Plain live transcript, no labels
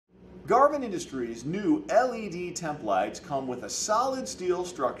Garvin Industries' new LED temp lights come with a solid steel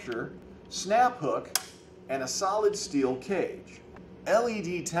structure, snap hook, and a solid steel cage.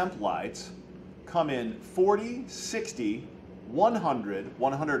 LED temp lights come in 40, 60, 100,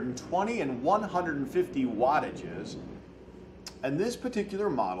 120, and 150 wattages. And this particular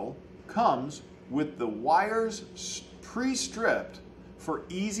model comes with the wires pre-stripped for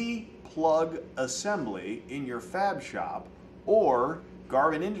easy plug assembly in your fab shop, or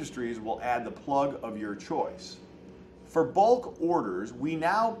Garvin Industries will add the plug of your choice. For bulk orders, we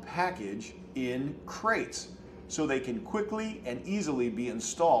now package in crates so they can quickly and easily be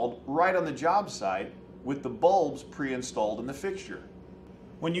installed right on the job site with the bulbs pre-installed in the fixture.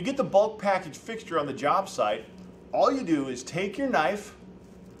 When you get the bulk package fixture on the job site, all you do is take your knife,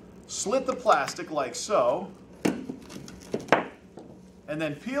 slit the plastic like so, and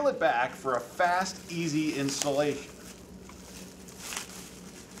then peel it back for a fast, easy installation.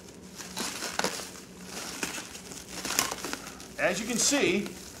 As you can see,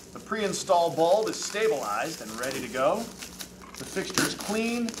 the pre-installed bulb is stabilized and ready to go. The fixture is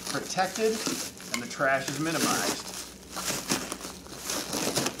clean, protected, and the trash is minimized.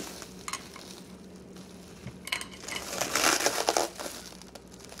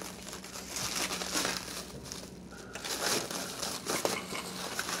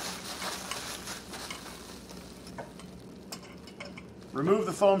 Remove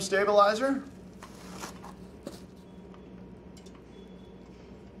the foam stabilizer.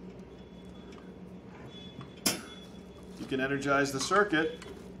 You can energize the circuit,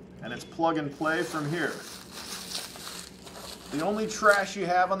 and it's plug and play from here. The only trash you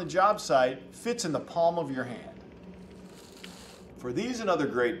have on the job site fits in the palm of your hand. For these and other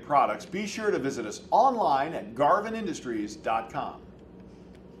great products, be sure to visit us online at garvinindustries.com.